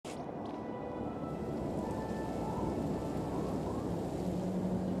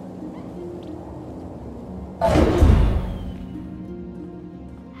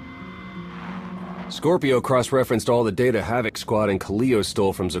Scorpio cross-referenced all the data Havoc Squad and Kaleo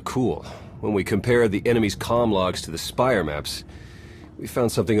stole from Zakul. When we compared the enemy's comm logs to the Spire maps, we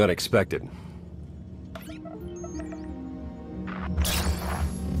found something unexpected.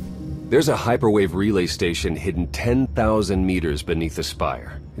 There's a hyperwave relay station hidden 10,000 meters beneath the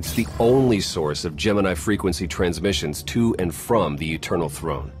Spire. It's the only source of Gemini frequency transmissions to and from the Eternal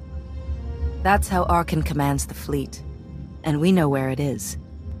Throne. That's how Arcann commands the fleet. And we know where it is.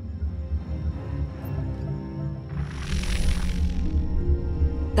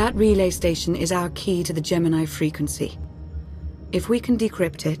 That relay station is our key to the Gemini frequency. If we can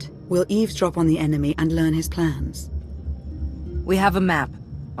decrypt it, we'll eavesdrop on the enemy and learn his plans. We have a map.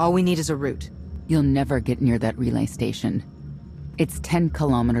 All we need is a route. You'll never get near that relay station. It's 10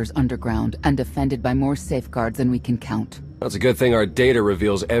 kilometers underground and defended by more safeguards than we can count. That's a good thing our data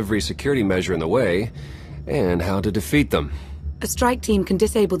reveals every security measure in the way, and how to defeat them. A strike team can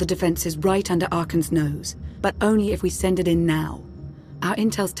disable the defenses right under Arcann's nose, but only if we send it in now. Our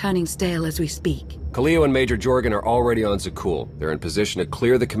intel's turning stale as we speak. Kaleo and Major Jorgen are already on Zakul. They're in position to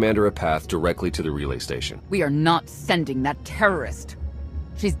clear the commander a path directly to the relay station. We are not sending that terrorist.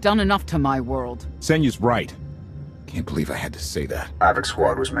 She's done enough to my world. Senyu's right. Can't believe I had to say that. Havoc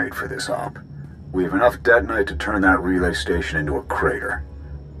Squad was made for this op. We have enough detonite to turn that relay station into a crater.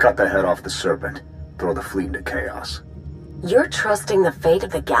 Cut the head off the Serpent. Throw the fleet into chaos. You're trusting the fate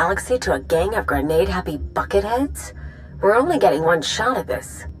of the galaxy to a gang of grenade-happy bucketheads? We're only getting one shot at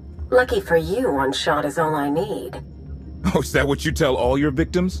this. Lucky for you, one shot is all I need. Oh, is that what you tell all your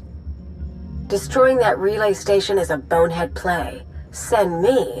victims? Destroying that relay station is a bonehead play. Send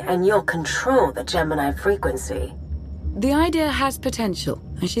me, and you'll control the Gemini frequency. The idea has potential,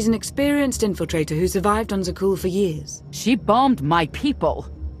 and she's an experienced infiltrator who survived on Zakul for years. She bombed my people.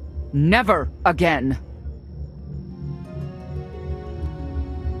 Never again.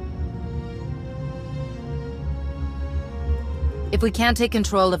 If we can't take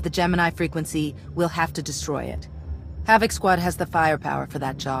control of the Gemini frequency, we'll have to destroy it. Havoc Squad has the firepower for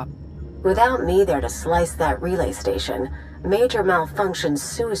that job. Without me there to slice that relay station, Major Malfunction's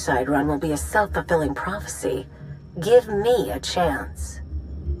suicide run will be a self-fulfilling prophecy. Give me a chance.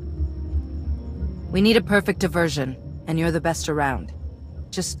 We need a perfect diversion, and you're the best around.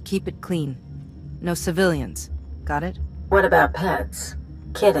 Just keep it clean. No civilians. Got it? What about pets?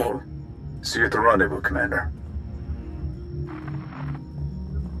 Kidding. See you at the rendezvous, Commander.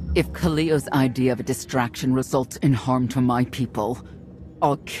 If Kaleo's idea of a distraction results in harm to my people,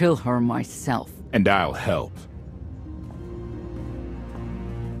 I'll kill her myself. And I'll help.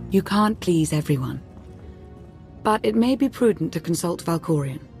 You can't please everyone. But it may be prudent to consult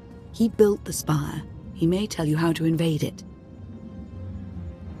Valkorion. He built the Spire. He may tell you how to invade it.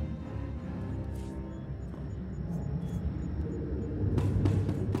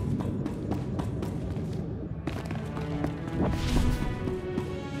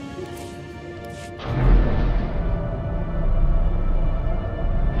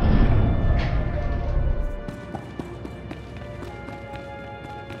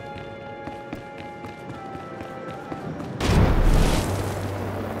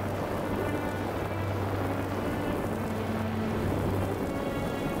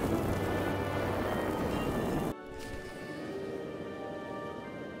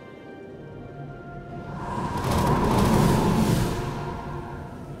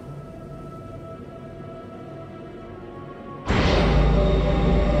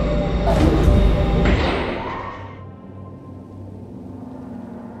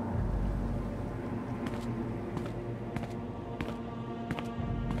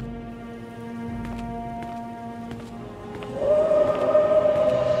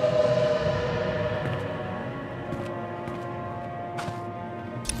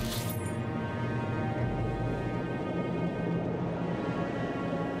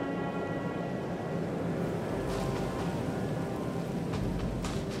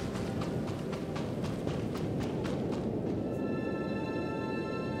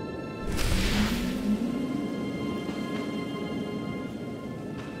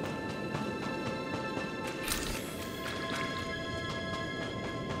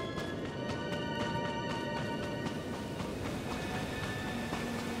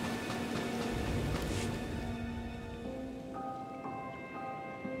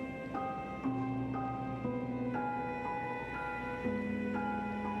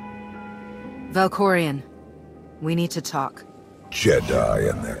 Valkorion, we need to talk. Jedi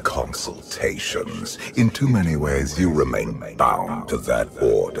and their consultations. In too many ways, you remain bound to that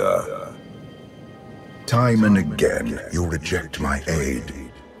order. Time and again, you reject my aid.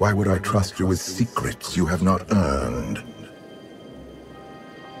 Why would I trust you with secrets you have not earned?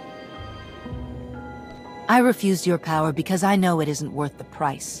 I refused your power because I know it isn't worth the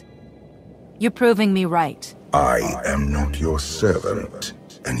price. You're proving me right. I am not your servant,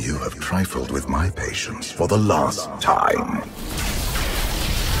 and you have trifled with my patience for the last time.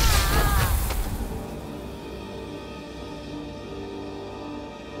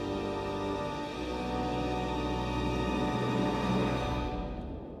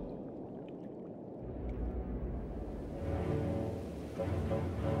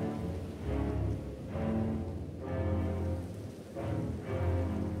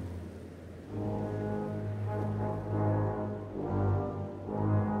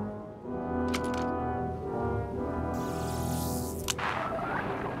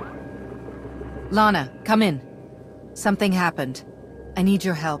 Lana, come in. Something happened. I need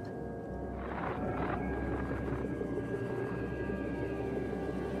your help.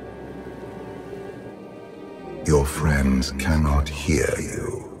 Your friends cannot hear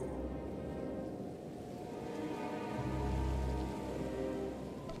you.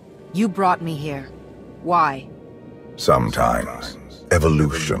 You brought me here. Why? Sometimes,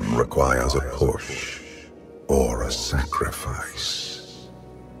 evolution requires a push, or a sacrifice.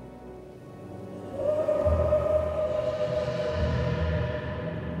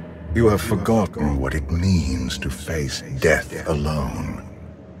 You have forgotten what it means to face death alone.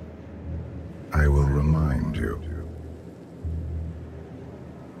 I will remind you.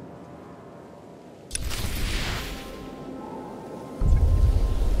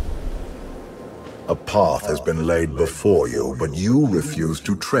 A path has been laid before you, but you refuse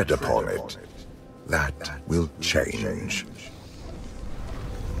to tread upon it. That will change.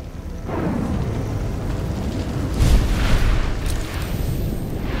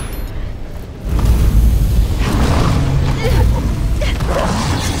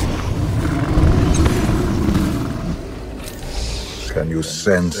 Can you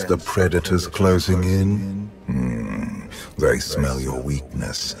sense the predators closing in? They smell your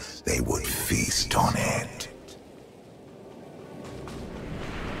weakness. They would feast on it.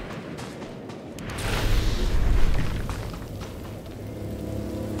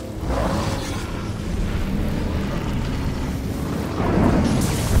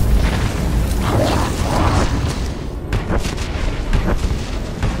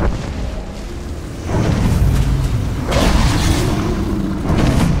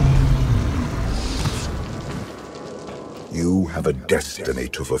 You have a destiny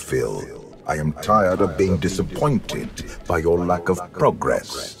to fulfill. I am tired of being disappointed by your lack of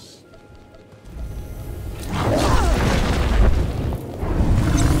progress.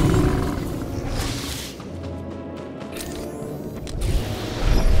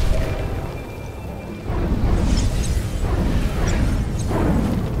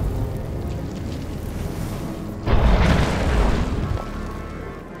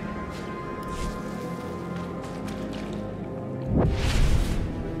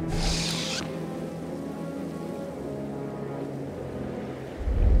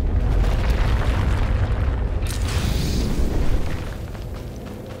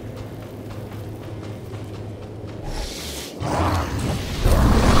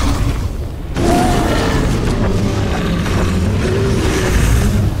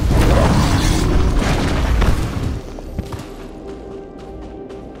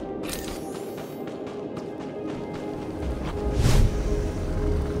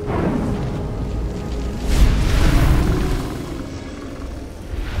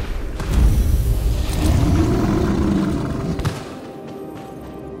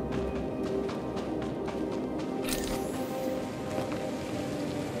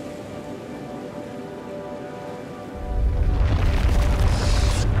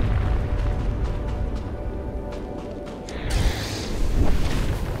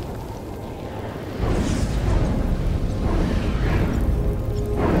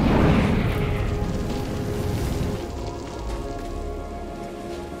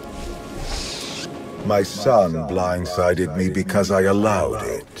 My son blindsided me because I allowed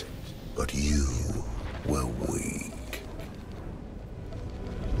it, but you were weak.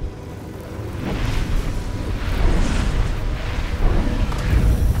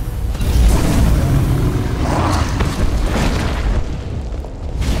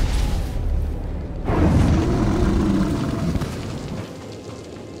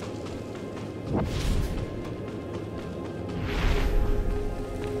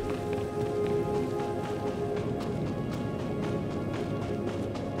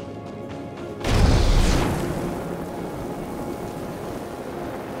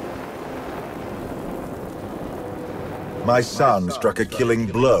 My son struck a killing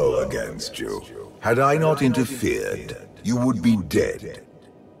blow against you. Had I not interfered, you would be dead.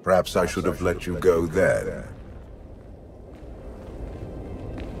 Perhaps I should have let you go then.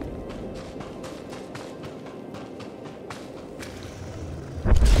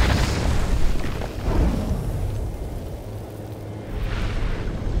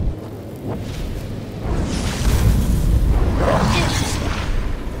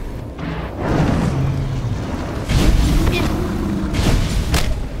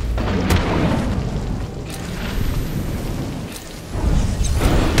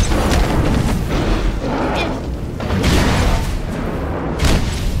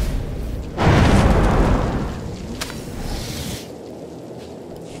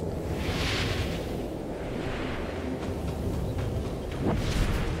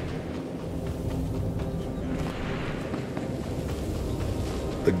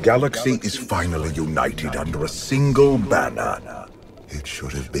 The galaxy is finally united under a single banner. It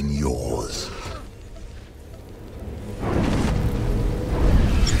should have been yours.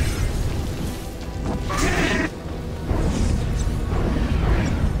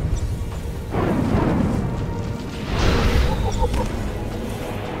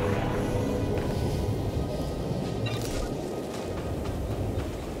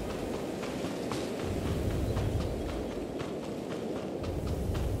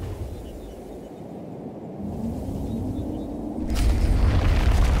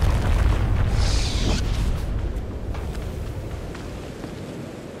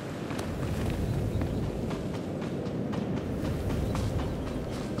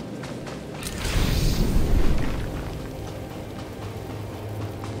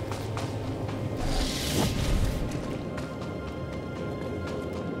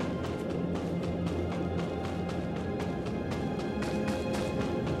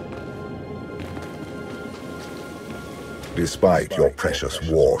 Despite your precious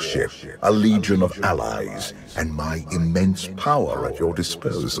warship, a legion of allies, and my immense power at your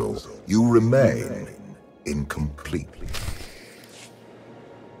disposal, you remain incomplete.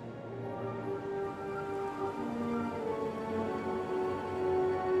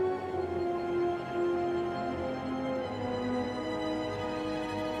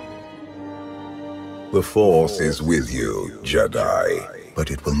 The Force is with you, Jedi,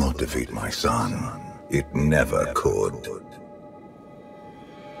 but it will not defeat my son. It never could.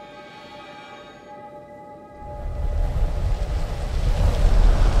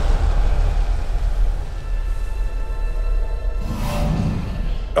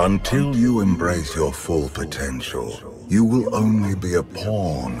 Until you embrace your full potential, you will only be a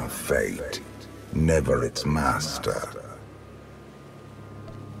pawn of fate, never its master.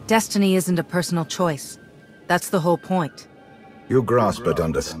 Destiny isn't a personal choice. That's the whole point. You grasp at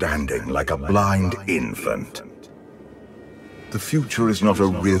understanding like a blind infant. The future is not a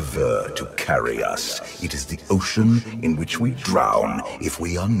river to carry us. It is the ocean in which we drown if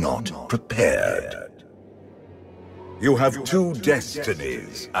we are not prepared. You have two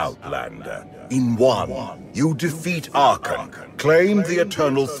destinies, Outlander. In one, you defeat Arcann, claim the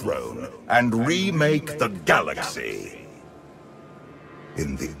Eternal Throne, and remake the galaxy.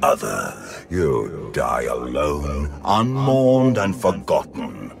 In the other, you die alone, unmourned and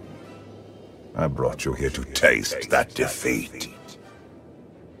forgotten. I brought you here to taste that defeat.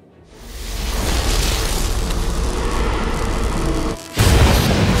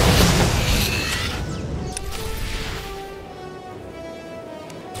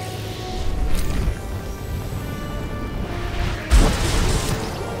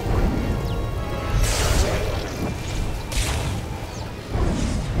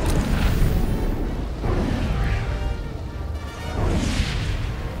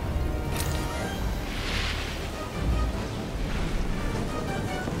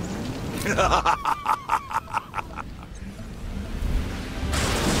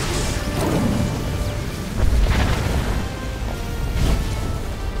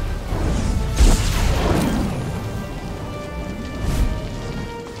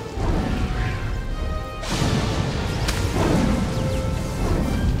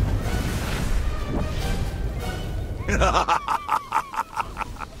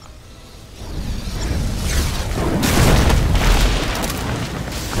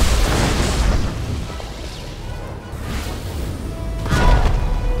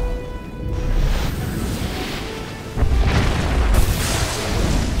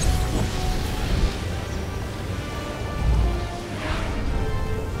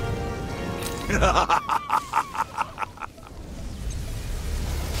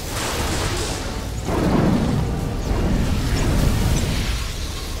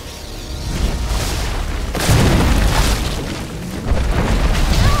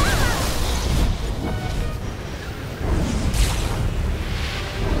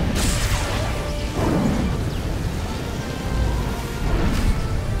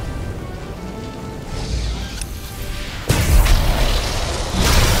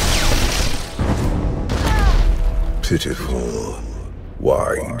 pitiful.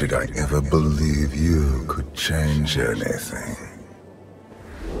 Why did I ever believe you could change anything?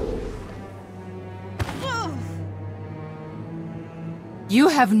 You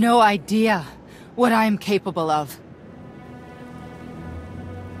have no idea what I am capable of.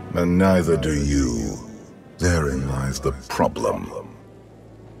 And neither do you. Therein lies the problem.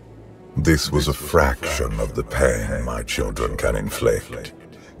 This was a fraction of the pain my children can inflict.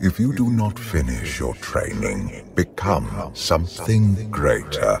 If you do not finish your training, become something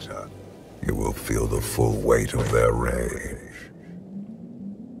greater, you will feel the full weight of their rage.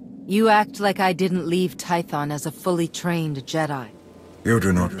 You act like I didn't leave Tython as a fully trained Jedi. You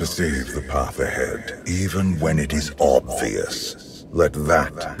do not perceive the path ahead, even when it is obvious. Let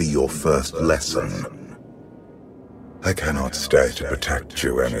that be your first lesson. I cannot stay to protect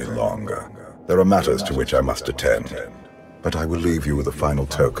you any longer. There are matters to which I must attend, but I will leave you with a final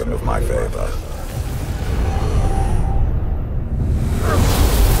token of my favor.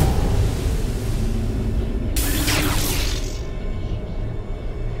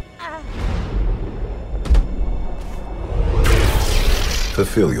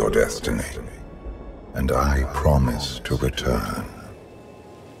 Fulfill your destiny, and I promise to return.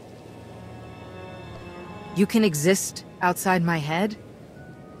 You can exist outside my head?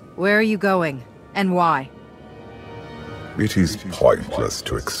 Where are you going, and why? It is pointless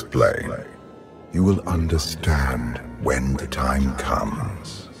to explain. You will understand when the time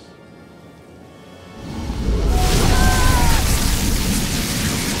comes.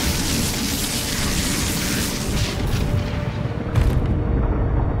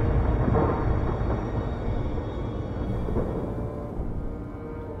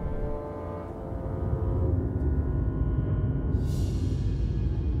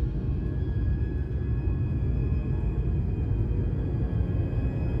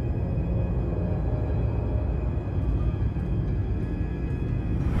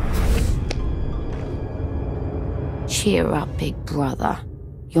 Cheer up, big brother.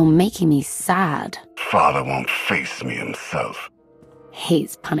 You're making me sad. Father won't face me himself.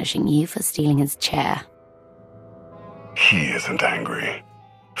 He's punishing you for stealing his chair. He isn't angry.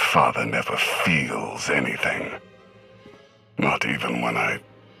 Father never feels anything. Not even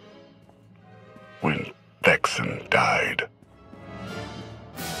when Vexen died.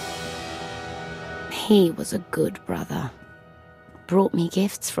 He was a good brother. Brought me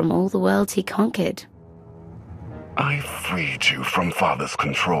gifts from all the worlds he conquered. I freed you from Father's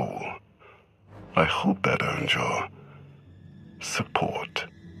control. I hope that earned your support.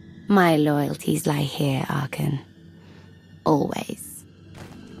 My loyalties lie here, Arcann. Always.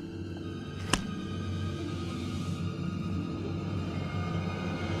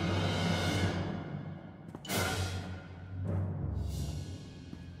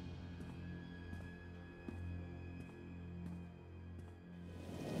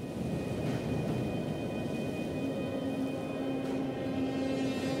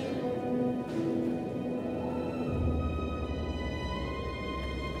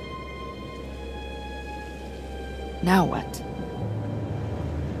 Now what?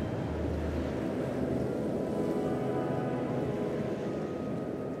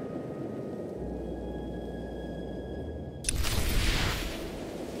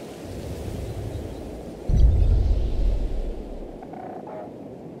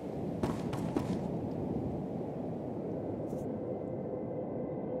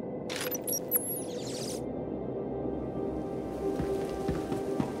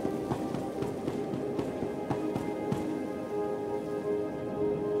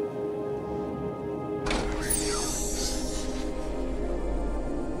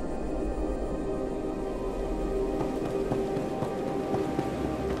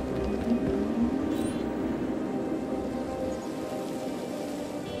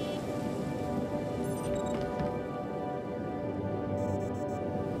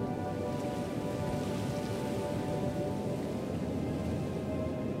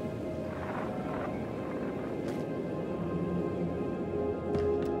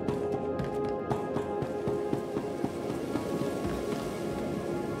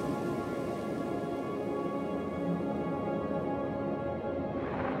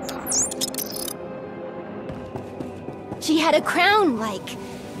 She had a crown,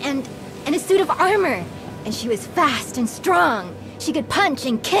 and a suit of armor. And she was fast and strong. She could punch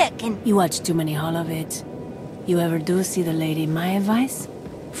and kick and... You watch too many holovids. You ever do see the lady my advice?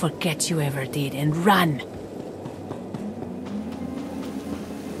 Forget you ever did and run.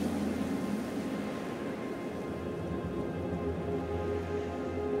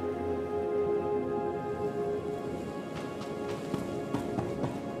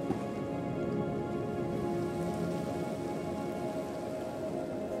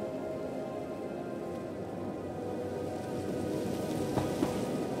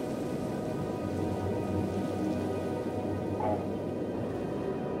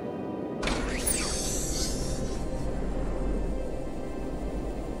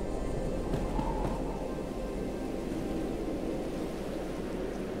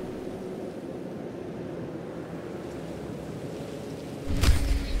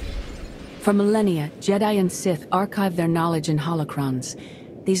 For millennia, Jedi and Sith archived their knowledge in holocrons.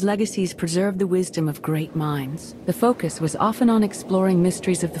 These legacies preserved the wisdom of great minds. The focus was often on exploring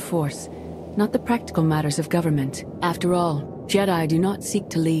mysteries of the Force, not the practical matters of government. After all, Jedi do not seek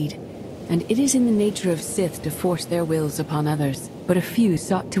to lead, and it is in the nature of Sith to force their wills upon others. But a few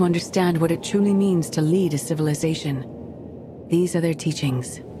sought to understand what it truly means to lead a civilization. These are their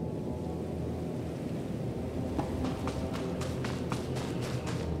teachings.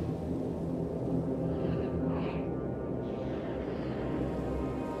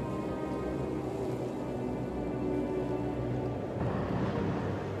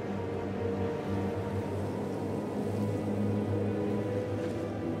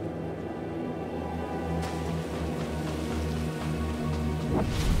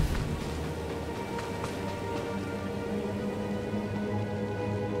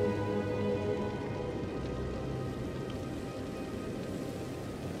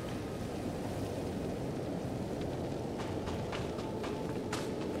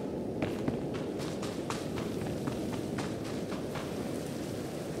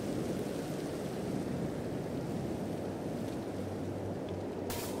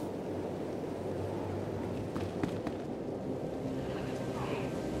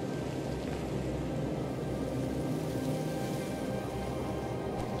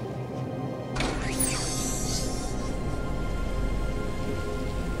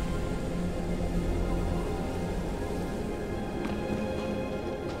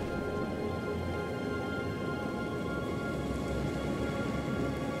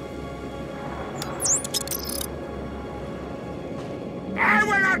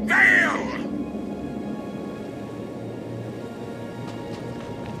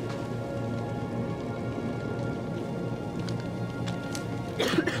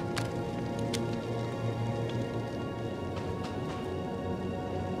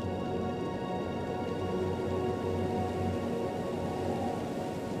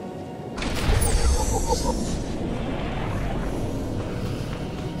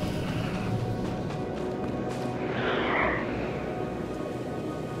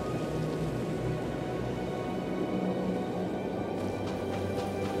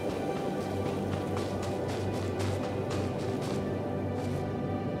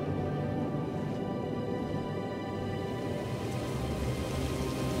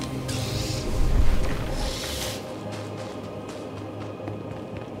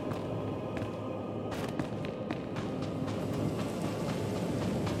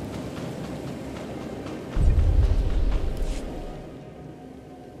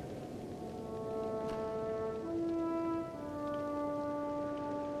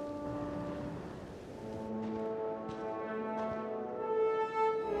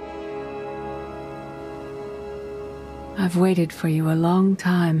 I've waited for you a long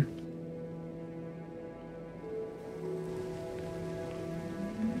time.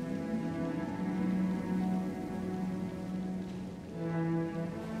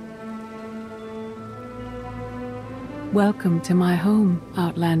 Welcome to my home,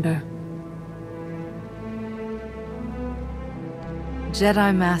 Outlander.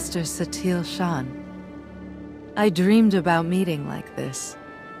 Jedi Master Satil Shan. I dreamed about meeting like this.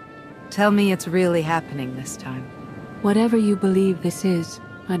 Tell me it's really happening this time. Whatever you believe this is,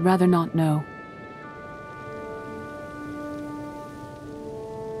 I'd rather not know.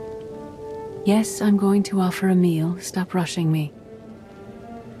 Yes, I'm going to offer a meal. Stop rushing me.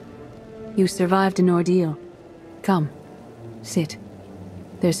 You survived an ordeal. Come, sit.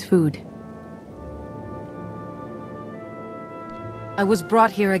 There's food. I was brought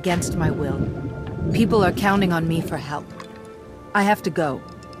here against my will. People are counting on me for help. I have to go.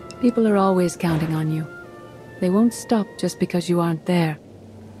 People are always counting on you. They won't stop just because you aren't there.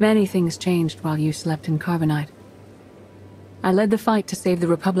 Many things changed while you slept in Carbonite. I led the fight to save the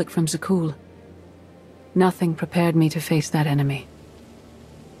Republic from Zakul. Nothing prepared me to face that enemy.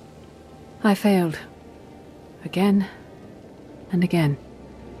 I failed. Again and again.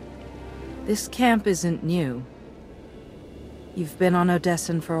 This camp isn't new. You've been on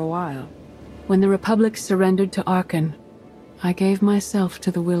Odessen for a while. When the Republic surrendered to Arcann, I gave myself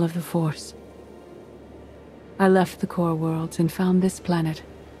to the will of the Force. I left the core worlds and found this planet.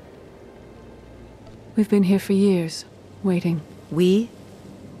 We've been here for years, waiting. We?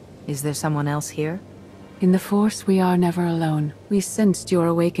 Is there someone else here? In the Force, we are never alone. We sensed your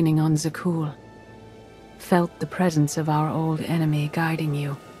awakening on Zakul. Felt the presence of our old enemy guiding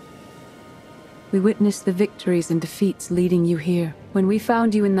you. We witnessed the victories and defeats leading you here. When we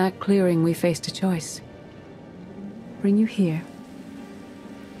found you in that clearing, we faced a choice. Bring you here,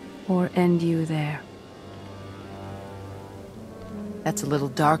 or end you there. That's a little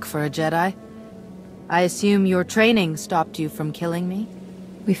dark for a Jedi. I assume your training stopped you from killing me?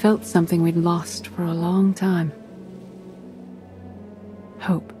 We felt something we'd lost for a long time.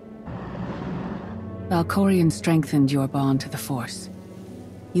 Hope. Valkorion strengthened your bond to the Force.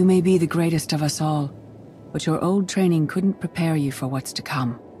 You may be the greatest of us all, but your old training couldn't prepare you for what's to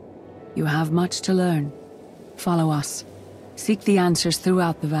come. You have much to learn. Follow us. Seek the answers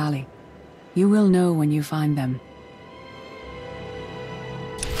throughout the valley. You will know when you find them.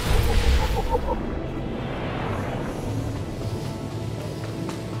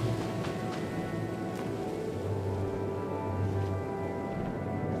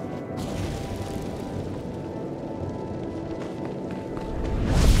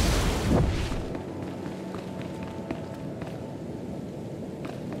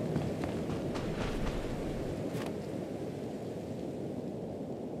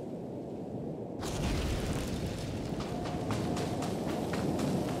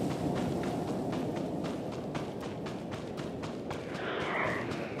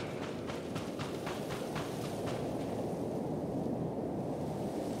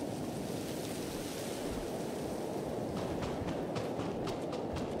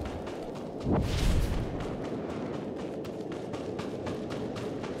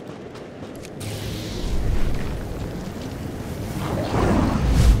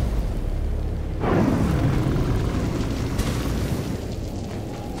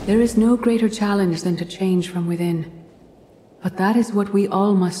 There is no greater challenge than to change from within. But that is what we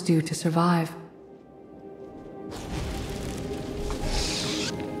all must do to survive.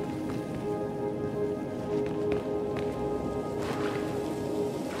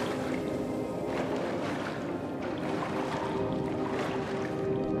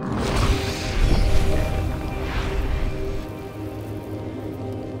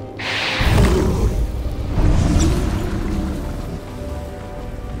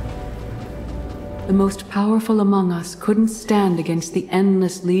 The most powerful among us couldn't stand against the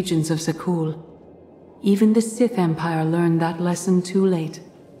endless legions of Zakul. Even the Sith Empire learned that lesson too late.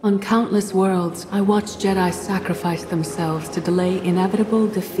 On countless worlds, I watched Jedi sacrifice themselves to delay inevitable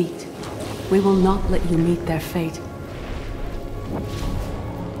defeat. We will not let you meet their fate.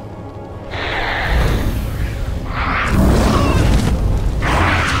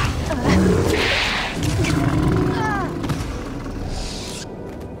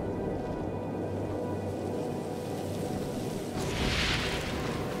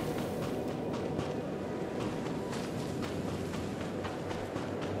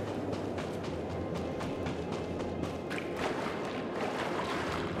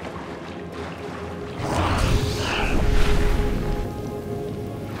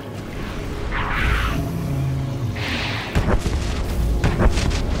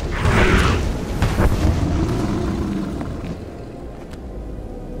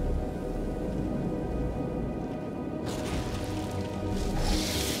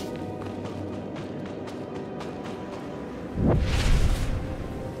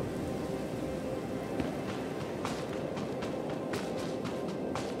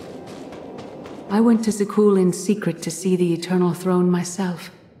 I went to Zakul in secret to see the Eternal Throne myself.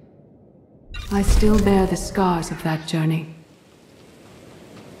 I still bear the scars of that journey.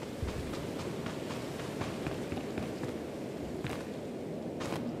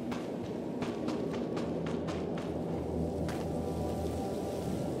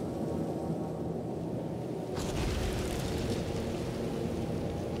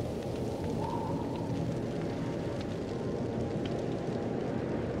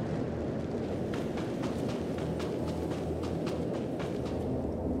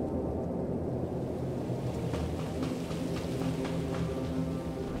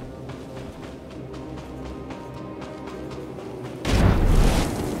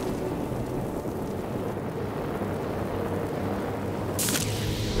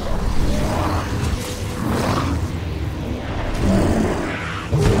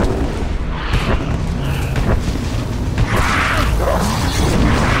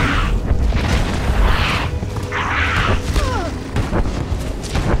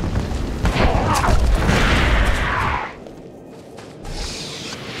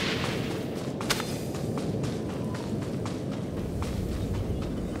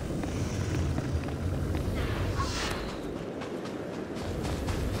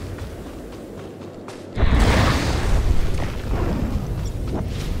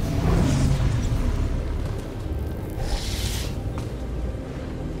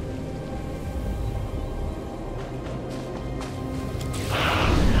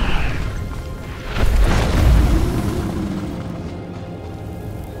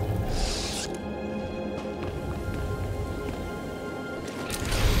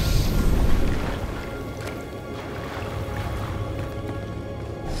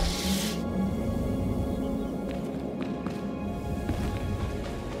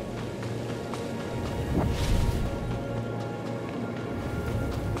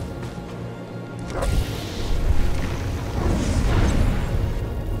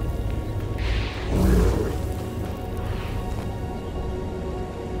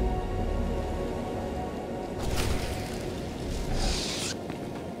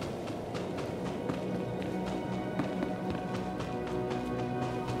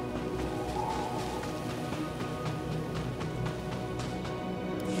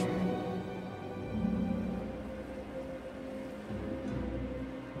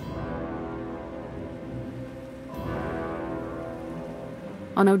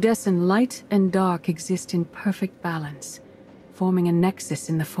 On Odessen, light and dark exist in perfect balance, forming a nexus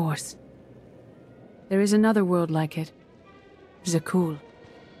in the Force. There is another world like it, Zakuul.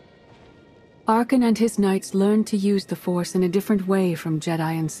 Arcann and his knights learned to use the Force in a different way from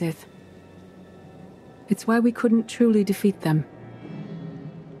Jedi and Sith. It's why we couldn't truly defeat them.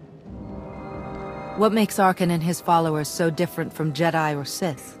 What makes Arcann and his followers so different from Jedi or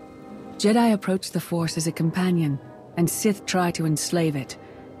Sith? Jedi approach the Force as a companion, and Sith try to enslave it.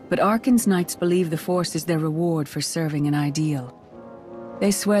 But Arcann's knights believe the Force is their reward for serving an ideal.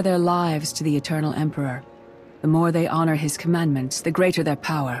 They swear their lives to the Eternal Emperor. The more they honor his commandments, the greater their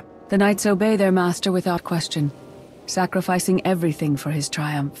power. The knights obey their master without question, sacrificing everything for his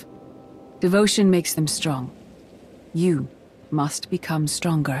triumph. Devotion makes them strong. You must become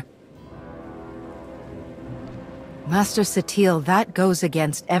stronger. Master Satil, that goes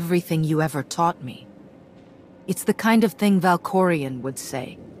against everything you ever taught me. It's the kind of thing Valkorion would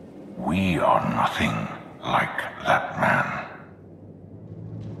say. We are nothing like that man.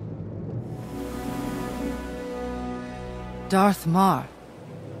 Darth Mar.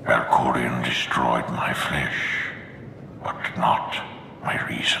 Valkorion destroyed my flesh, but not my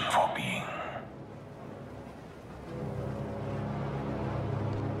reason for being.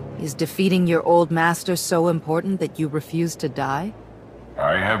 Is defeating your old master so important that you refuse to die?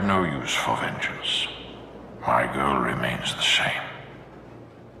 I have no use for vengeance. My goal remains the same.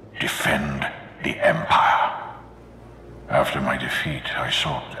 Defend the Empire. After my defeat, I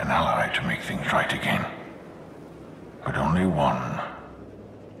sought an ally to make things right again. But only one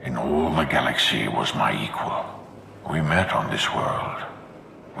in all the galaxy was my equal. We met on this world.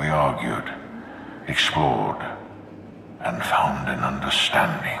 We argued, explored, and found an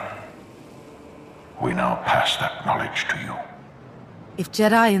understanding. We now pass that knowledge to you. If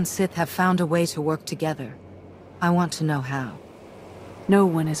Jedi and Sith have found a way to work together, I want to know how. No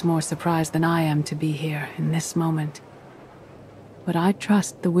one is more surprised than I am to be here in this moment. But I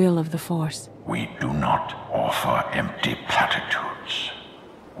trust the will of the Force. We do not offer empty platitudes.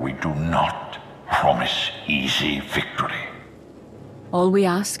 We do not promise easy victory. All we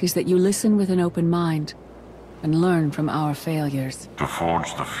ask is that you listen with an open mind and learn from our failures. To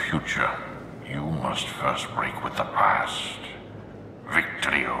forge the future, you must first break with the past.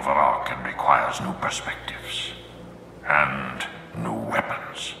 Victory over Arcann requires new perspectives and new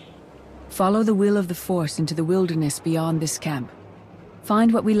weapons. Follow the will of the Force into the wilderness beyond this camp.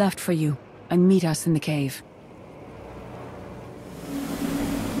 Find what we left for you, and meet us in the cave.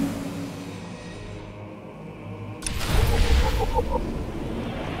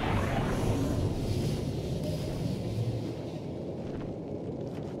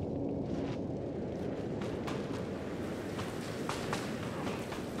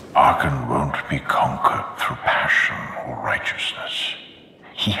 Arcann won't be conquered through passion or righteousness.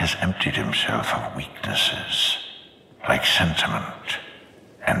 He has emptied himself of weaknesses, like sentiment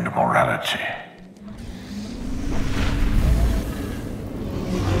and morality.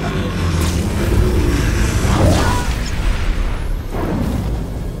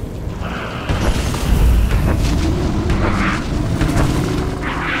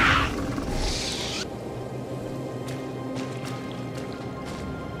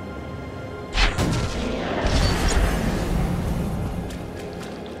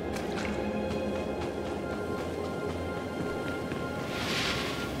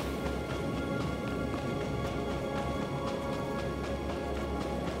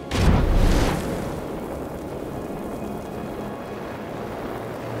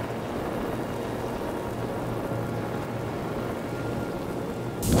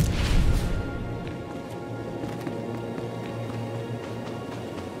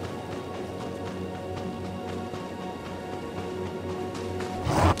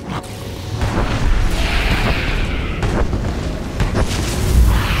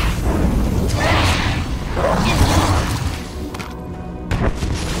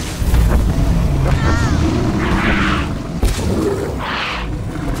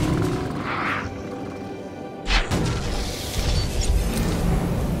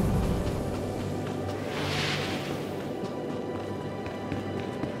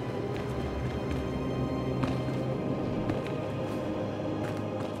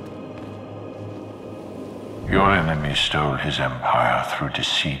 Your enemy stole his empire through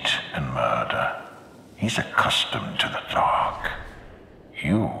deceit and murder. He's accustomed to the dark.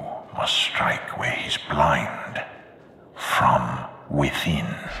 You must strike where he's blind. From within.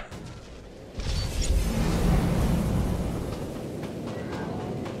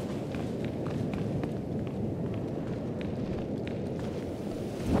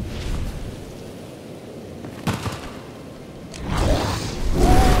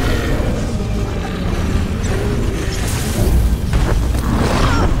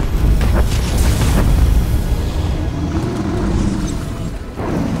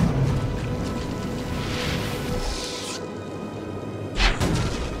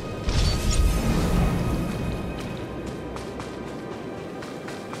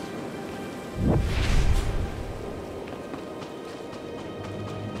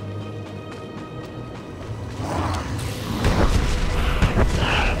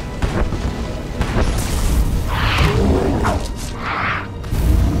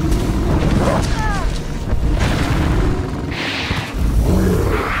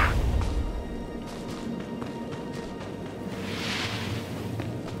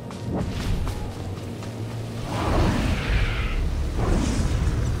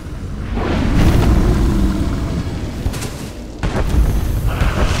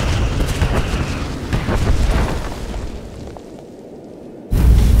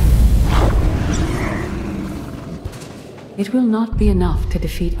 It will not be enough to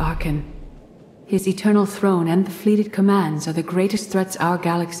defeat Arcann. His eternal throne and the fleeted commands are the greatest threats our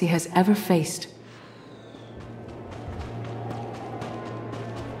galaxy has ever faced.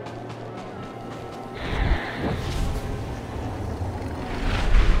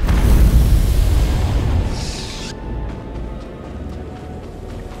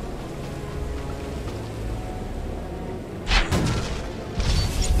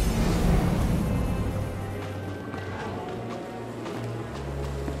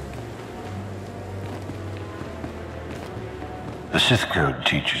 The Sith Code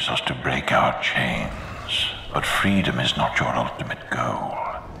teaches us to break our chains, but freedom is not your ultimate goal.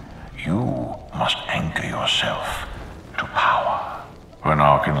 You must anchor yourself to power. When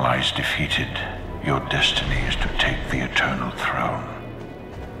Arcann lies defeated, your destiny is to take the eternal throne.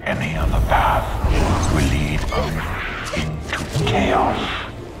 Any other path will lead only into chaos.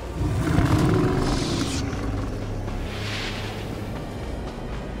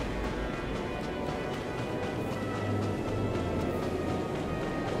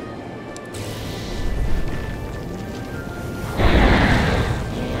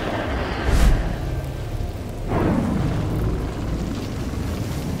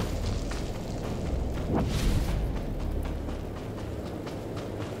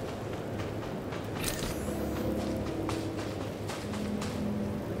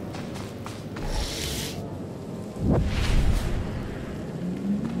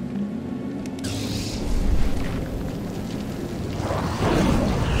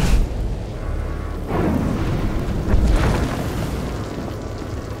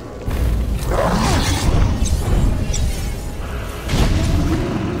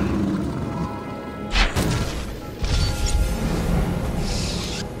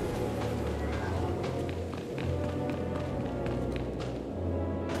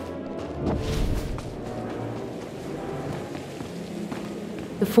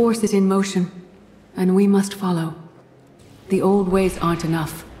 The Force is in motion, and we must follow. The old ways aren't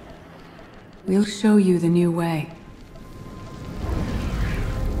enough. We'll show you the new way.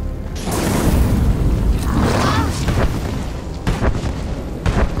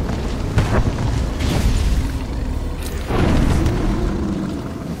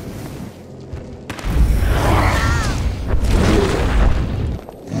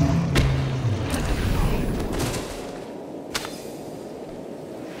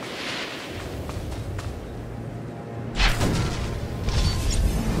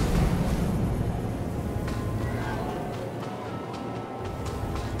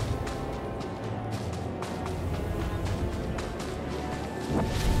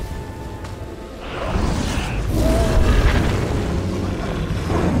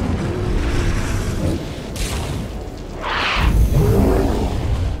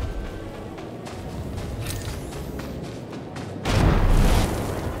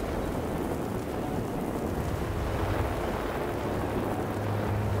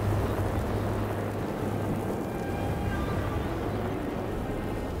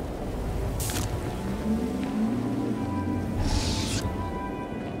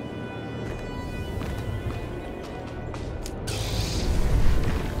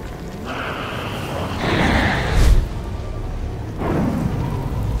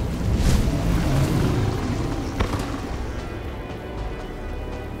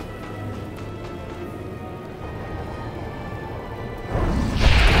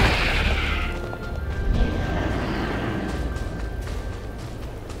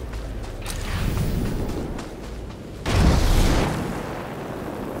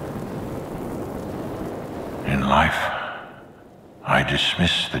 In life, I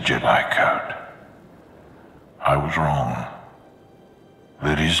dismissed the Jedi Code. I was wrong.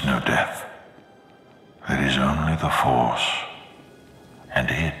 There is no death. There is only the Force. And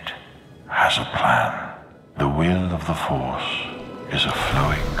it has a plan. The will of the Force is a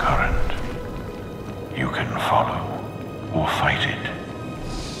flowing current. You can follow or fight it,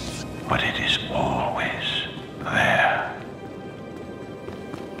 but it is always there.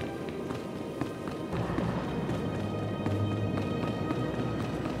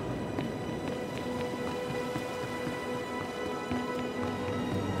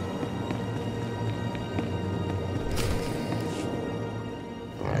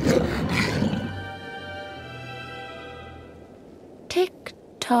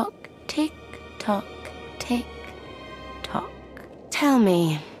 Tick-tock, tick-tock, tick-tock. Tell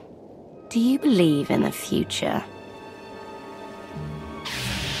me, do you believe in the future?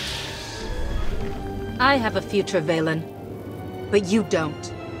 I have a future, Valen. But you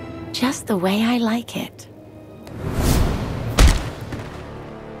don't. Just the way I like it.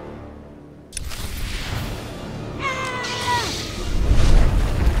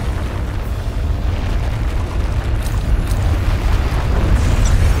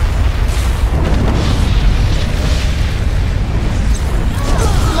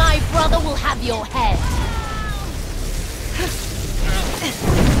 Your head.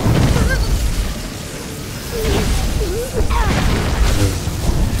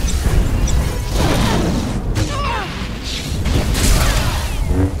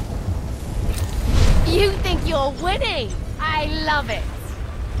 You think you're winning? I love it.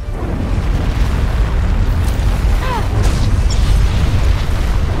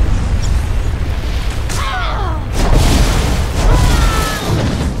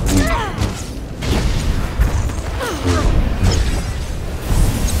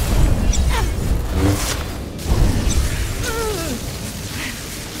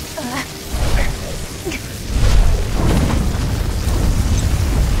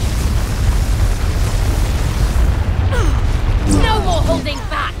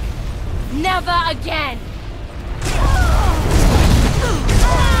 Never again!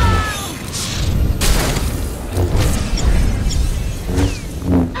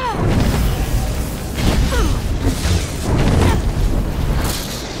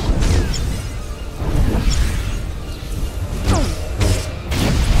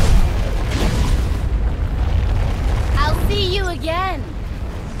 I'll see you again.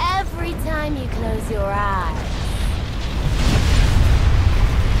 Every time you close your eyes.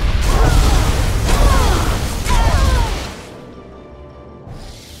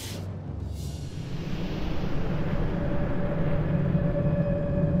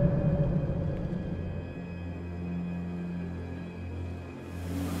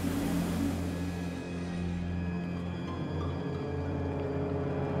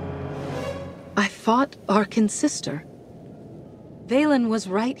 I fought Arcann's sister. Valen was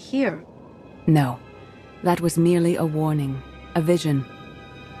right here. No, that was merely a warning, a vision.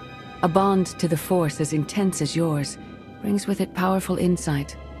 A bond to the Force as intense as yours brings with it powerful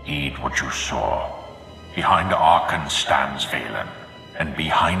insight. Heed what you saw. Behind Arcann stands Valen, and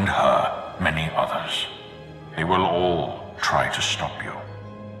behind her, many others. They will all try to stop you.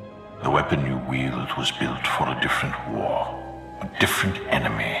 The weapon you wield was built for a different war, a different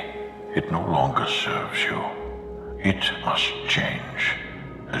enemy. It no longer serves you. It must change,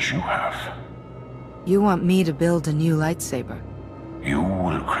 as you have. You want me to build a new lightsaber? You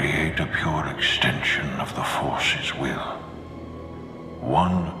will create a pure extension of the Force's will.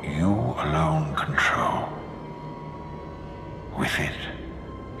 One you alone control. With it,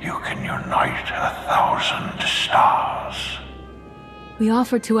 you can unite 1,000 stars. We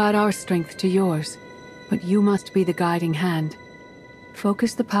offer to add our strength to yours, but you must be the guiding hand.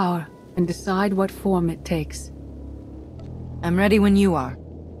 Focus the power and decide what form it takes. I'm ready when you are.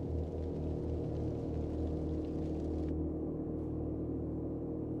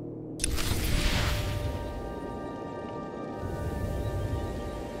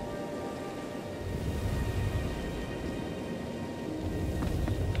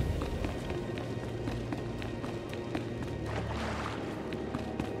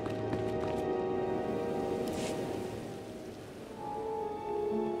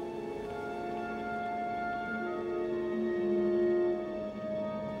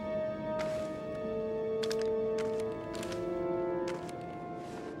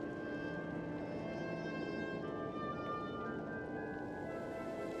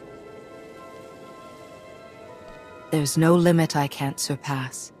 There's no limit I can't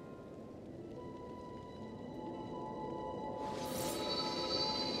surpass.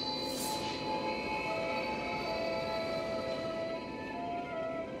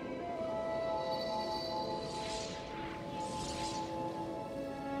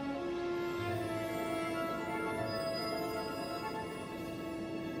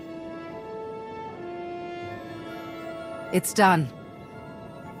 It's done.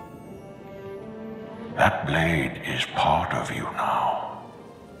 That blade is part of you now.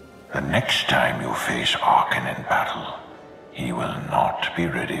 The next time you face Arcann in battle, he will not be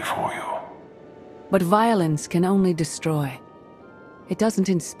ready for you. But violence can only destroy. It doesn't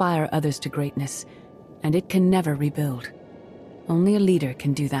inspire others to greatness, and it can never rebuild. Only a leader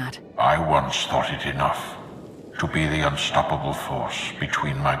can do that. I once thought it enough to be the unstoppable force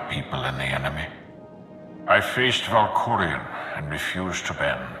between my people and the enemy. I faced Valkyrian and refused to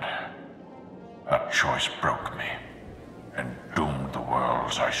bend. That choice broke me and doomed the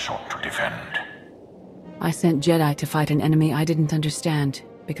worlds I sought to defend. I sent Jedi to fight an enemy I didn't understand,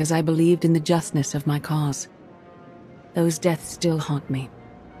 because I believed in the justness of my cause. Those deaths still haunt me.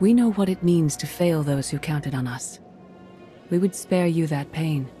 We know what it means to fail those who counted on us. We would spare you that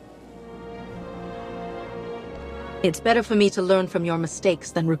pain. It's better for me to learn from your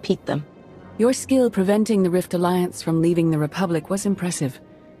mistakes than repeat them. Your skill preventing the Rift Alliance from leaving the Republic was impressive.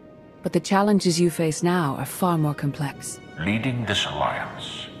 But the challenges you face now are far more complex. Leading this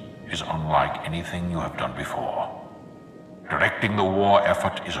alliance is unlike anything you have done before. Directing the war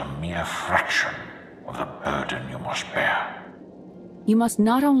effort is a mere fraction of the burden you must bear. You must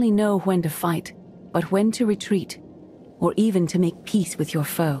not only know when to fight, but when to retreat, or even to make peace with your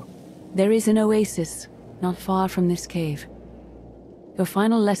foe. There is an oasis not far from this cave. Your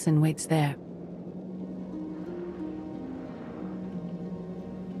final lesson waits there.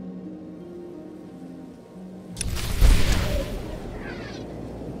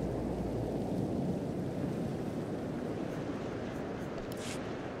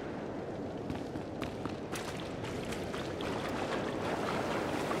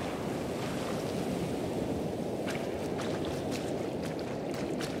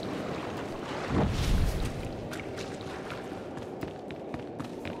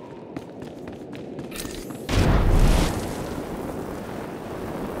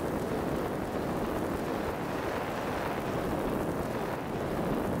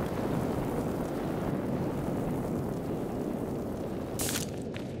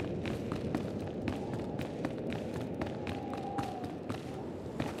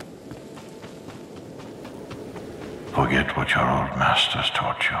 Forget what your old masters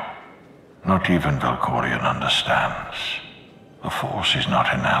taught you. Not even Valkyrian understands. The Force is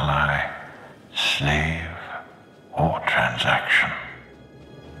not an ally, slave, or transaction.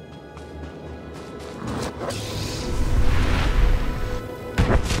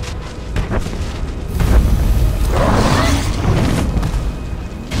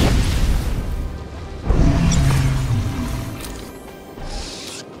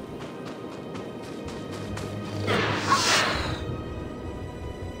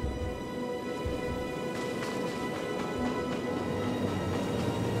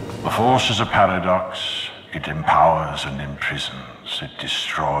 The Force is a paradox. It empowers and imprisons. It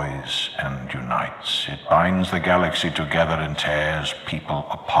destroys and unites. It binds the galaxy together and tears people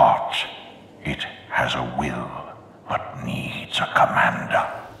apart. It has a will, but needs a commander.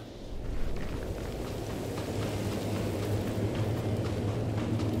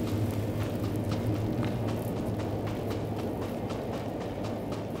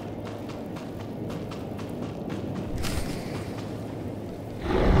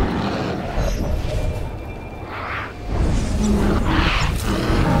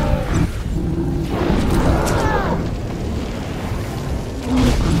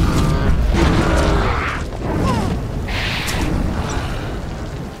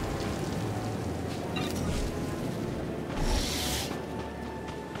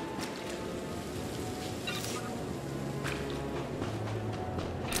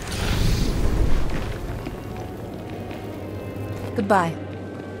 Goodbye.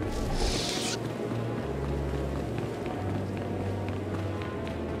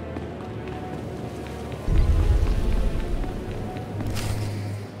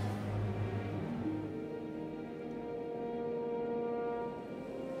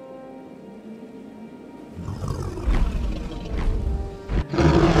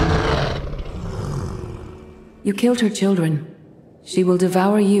 You killed her children. She will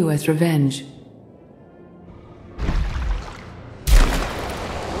devour you as revenge.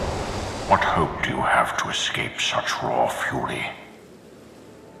 What hope do you have to escape such raw fury?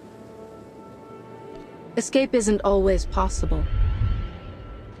 Escape isn't always possible.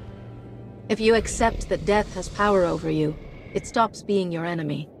 If you accept that death has power over you, it stops being your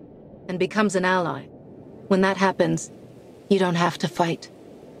enemy and becomes an ally. When that happens, you don't have to fight.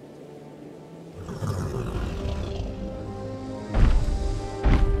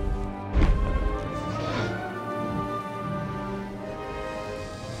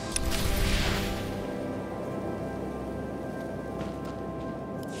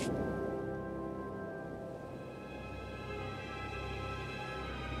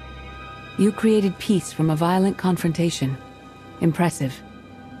 You created peace from a violent confrontation. Impressive.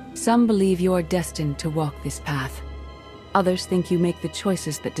 Some believe you're destined to walk this path. Others think you make the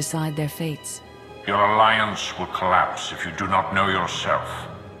choices that decide their fates. Your alliance will collapse if you do not know yourself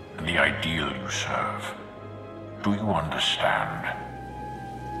and the ideal you serve. Do you understand?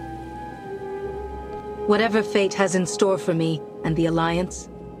 Whatever fate has in store for me and the Alliance,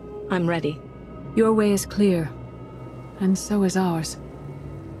 I'm ready. Your way is clear, and so is ours.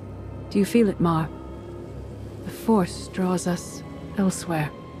 Do you feel it, Mar? The Force draws us elsewhere.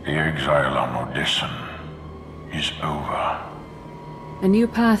 The exile on Odessen is over. A new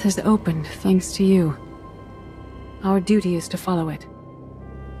path has opened, thanks to you. Our duty is to follow it.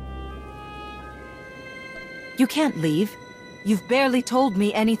 You can't leave. You've barely told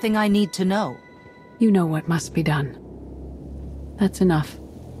me anything I need to know. You know what must be done. That's enough.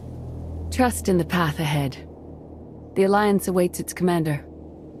 Trust in the path ahead. The Alliance awaits its commander.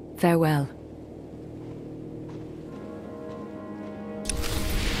 Farewell.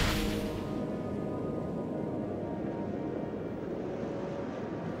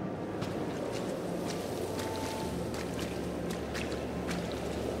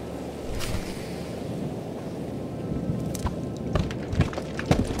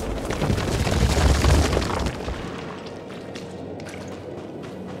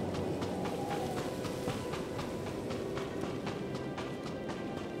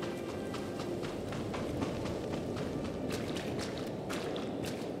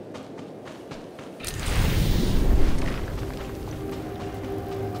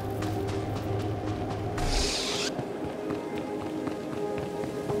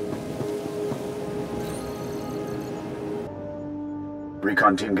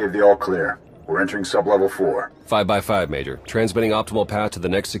 Recon team gave the all clear. We're entering sub-level 4. 5 by 5, Major. Transmitting optimal path to the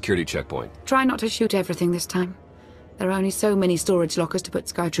next security checkpoint. Try not to shoot everything this time. There are only so many storage lockers to put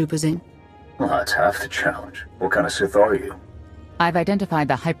Sky Troopers in. Well, that's half the challenge. What kind of Sith are you? I've identified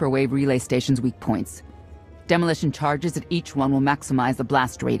the hyperwave relay station's weak points. Demolition charges at each one will maximize the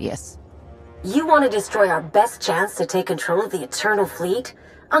blast radius. You want to destroy our best chance to take control of the Eternal Fleet?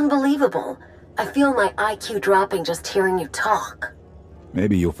 Unbelievable. I feel my IQ dropping just hearing you talk.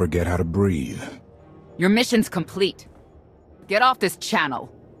 Maybe you'll forget how to breathe. Your mission's complete. Get off this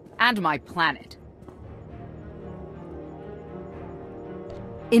channel. And my planet.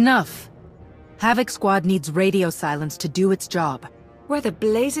 Enough. Havoc Squad needs radio silence to do its job. Where the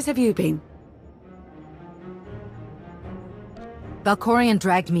blazes have you been? Valkorion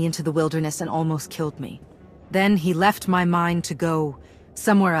dragged me into the wilderness and almost killed me. Then he left my mind to go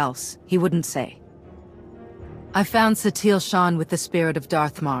somewhere else. He wouldn't say. I found Satil Shan with the spirit of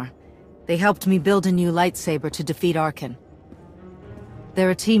Darthmar. They helped me build a new lightsaber to defeat Arcann. They're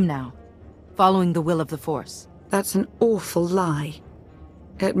a team now, following the will of the Force. That's an awful lie.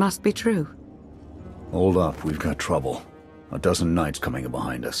 It must be true. Hold up, we've got trouble. A dozen knights coming in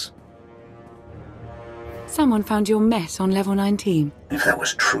behind us. Someone found your mess on level 19. If that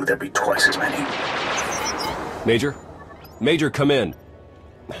was true, there'd be twice as many. Major? Major, come in.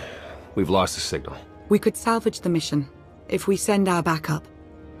 We've lost the signal. We could salvage the mission, if we send our backup.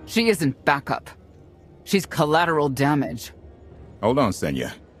 She isn't backup. She's collateral damage. Hold on,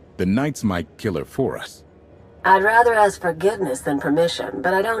 Senya. The Knights might kill her for us. I'd rather ask forgiveness than permission,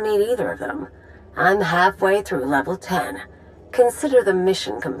 but I don't need either of them. I'm halfway through level 10. Consider the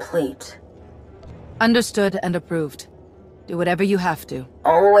mission complete. Understood and approved. Do whatever you have to.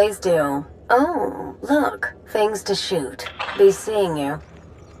 Always do. Oh, look. Things to shoot. Be seeing you.